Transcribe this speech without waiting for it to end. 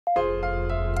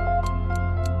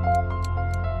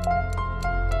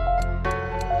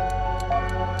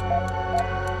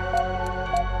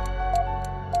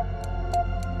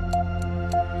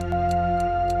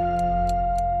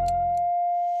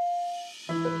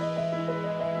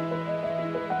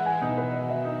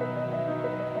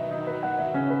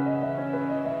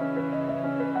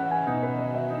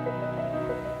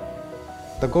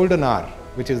The golden hour,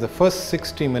 which is the first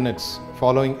 60 minutes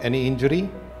following any injury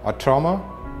or trauma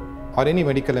or any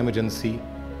medical emergency,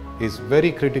 is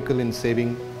very critical in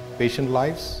saving patient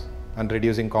lives and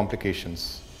reducing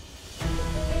complications.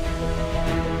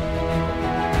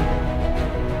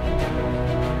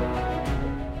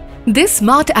 This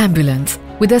smart ambulance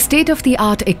with a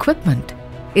state-of-the-art equipment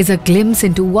is a glimpse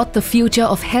into what the future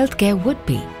of healthcare would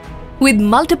be. With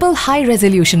multiple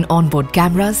high-resolution onboard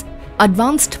cameras,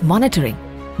 advanced monitoring,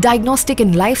 diagnostic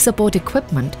and life support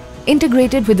equipment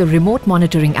integrated with a remote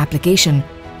monitoring application,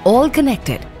 all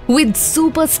connected with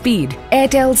super speed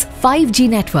Airtel's 5G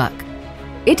network.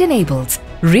 It enables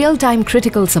real-time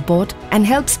critical support and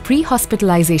helps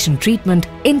pre-hospitalization treatment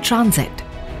in transit.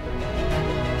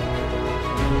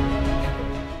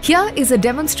 Here is a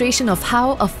demonstration of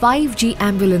how a 5G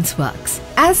ambulance works.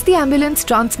 As the ambulance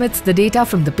transmits the data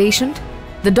from the patient,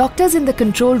 the doctors in the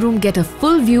control room get a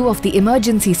full view of the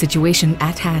emergency situation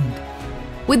at hand.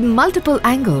 With multiple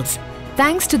angles,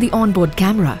 thanks to the onboard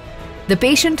camera, the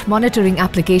patient monitoring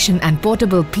application and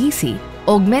portable PC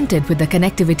augmented with the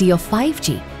connectivity of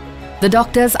 5G, the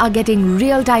doctors are getting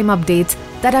real-time updates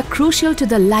that are crucial to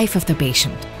the life of the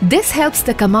patient. This helps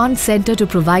the command center to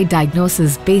provide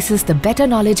diagnosis basis the better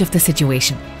knowledge of the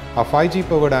situation. Our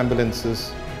 5G-powered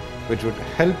ambulances, which would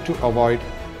help to avoid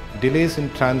delays in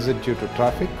transit due to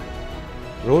traffic,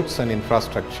 roads and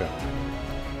infrastructure.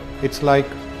 It's like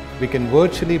we can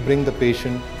virtually bring the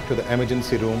patient to the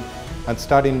emergency room and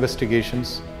start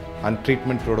investigations and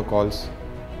treatment protocols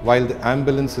while the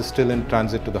ambulance is still in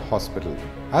transit to the hospital.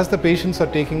 As the patients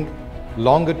are taking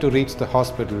longer to reach the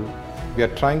hospital, we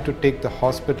are trying to take the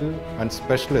hospital and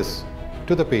specialists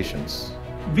to the patients.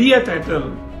 We at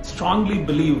Airtel strongly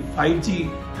believe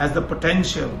 5G has the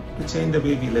potential to change the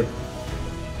way we live.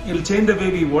 It'll change the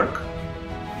way we work.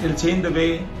 It'll change the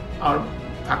way our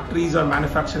factories are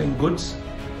manufacturing goods.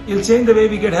 It'll change the way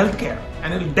we get healthcare,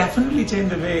 and it'll definitely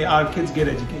change the way our kids get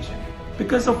education.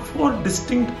 Because of four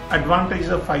distinct advantages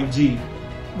of 5G,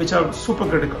 which are super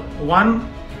critical.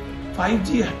 One,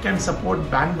 5G can support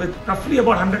bandwidth roughly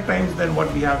about 100 times than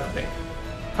what we have today.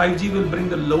 5G will bring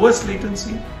the lowest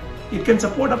latency. It can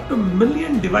support up to 1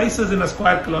 million devices in a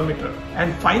square kilometer.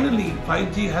 And finally,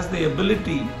 5G has the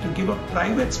ability to give a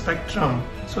private spectrum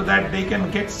so that they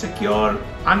can get secure,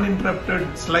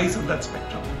 uninterrupted slice of that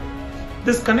spectrum.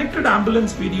 This connected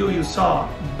ambulance video you saw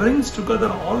brings together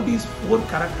all these four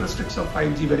characteristics of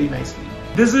 5G very nicely.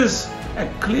 This is a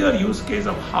clear use case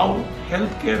of how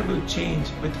healthcare will change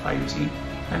with 5G,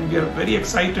 and we are very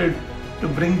excited to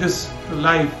bring this to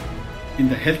life. In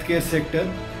the healthcare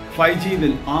sector, 5G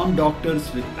will arm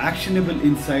doctors with actionable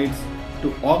insights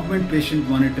to augment patient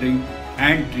monitoring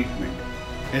and treatment.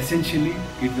 Essentially,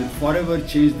 it will forever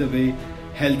change the way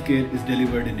healthcare is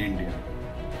delivered in India.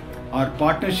 Our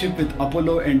partnership with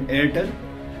Apollo and Airtel,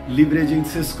 leveraging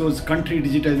Cisco's Country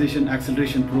Digitization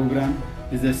Acceleration Program,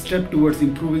 is a step towards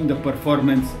improving the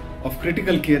performance of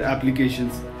critical care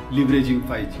applications leveraging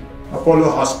 5G.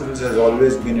 Apollo Hospitals has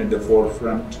always been at the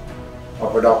forefront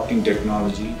of adopting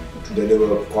technology to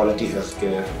deliver quality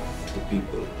healthcare to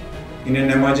people. In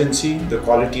an emergency, the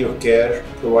quality of care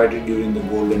provided during the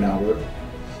golden hour,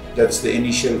 that's the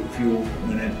initial few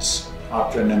minutes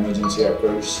after an emergency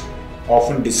occurs,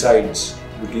 often decides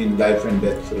between life and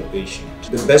death for a patient.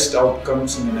 The best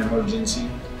outcomes in an emergency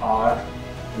are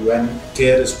when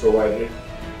care is provided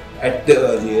at the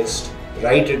earliest,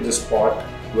 right at the spot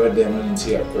where the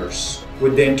emergency occurs.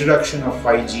 With the introduction of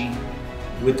 5G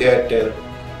with Airtel,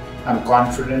 I'm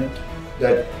confident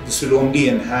that this will only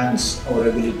enhance our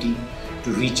ability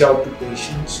to reach out to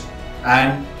patients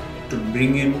and to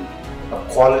bring in a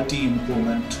quality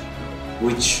improvement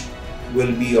which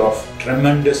will be of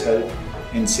tremendous help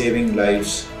in saving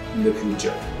lives in the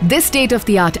future. This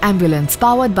state-of-the-art ambulance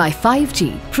powered by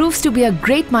 5G proves to be a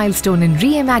great milestone in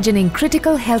reimagining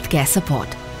critical healthcare support.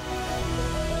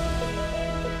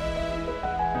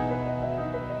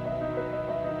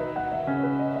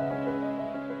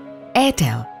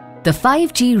 Airtel, the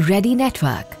 5G ready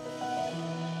network.